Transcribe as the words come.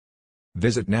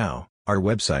Visit now, our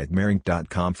website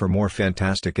marink.com for more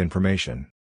fantastic information.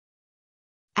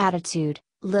 Attitude,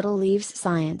 Little Leaves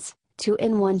Science,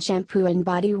 2-in-1 shampoo and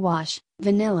body wash,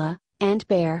 vanilla, and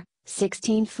Pear,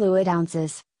 16 fluid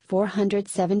ounces,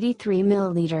 473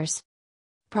 milliliters.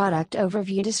 Product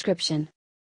overview description.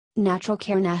 Natural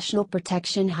Care National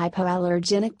Protection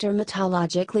Hypoallergenic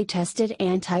Dermatologically Tested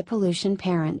Antipollution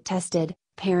Parent Tested,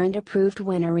 Parent Approved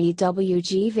Winner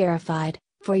EWG Verified,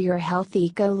 for your health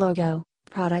EcoLogo,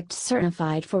 product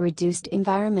certified for reduced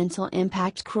environmental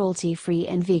impact cruelty-free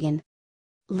and vegan.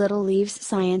 Little Leaves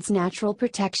Science Natural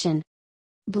Protection.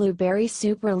 Blueberry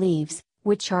super leaves,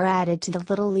 which are added to the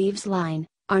Little Leaves line,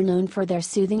 are known for their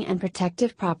soothing and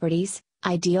protective properties,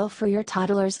 ideal for your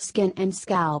toddler's skin and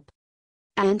scalp.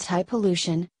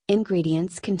 Antipollution,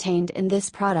 ingredients contained in this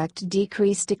product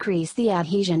decrease the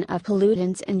adhesion of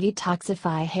pollutants and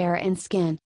detoxify hair and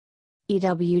skin.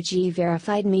 EWG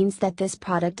Verified means that this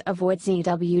product avoids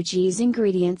EWG's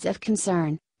ingredients of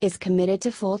concern, is committed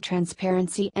to full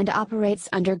transparency and operates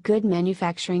under good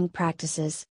manufacturing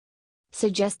practices.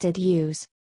 Suggested use.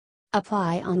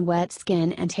 Apply on wet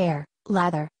skin and hair,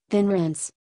 lather, then rinse.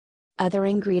 Other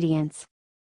ingredients.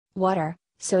 Water,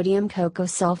 sodium cocoa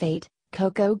sulfate,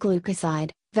 cocoa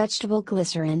glucoside, vegetable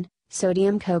glycerin,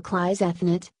 sodium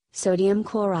coclizethynate, sodium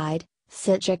chloride,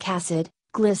 citric acid,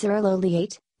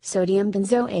 glyceryl-oleate, sodium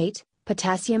benzoate,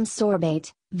 potassium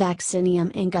sorbate,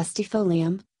 vaccinium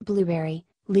angustifolium, blueberry,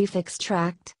 leaf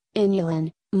extract,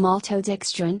 inulin,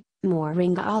 maltodextrin,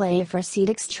 moringa oleifera seed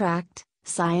extract,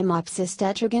 Cyanopsis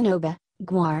tetragoniba,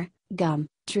 guar, gum,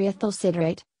 triethyl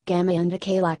citrate,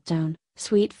 gamma-indicalactone,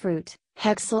 sweet fruit,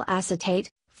 hexyl acetate,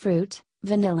 fruit,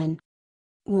 vanillin.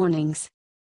 Warnings.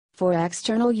 For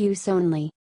external use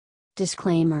only.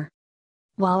 Disclaimer.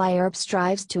 While iHerb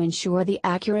strives to ensure the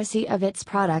accuracy of its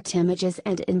product images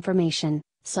and information,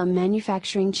 some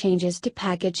manufacturing changes to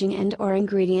packaging and/or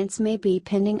ingredients may be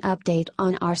pending update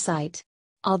on our site.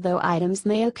 Although items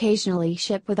may occasionally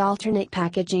ship with alternate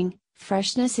packaging,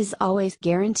 freshness is always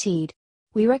guaranteed.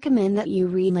 We recommend that you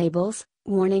read labels,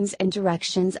 warnings and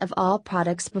directions of all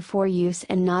products before use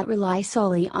and not rely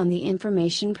solely on the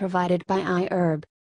information provided by iHerb.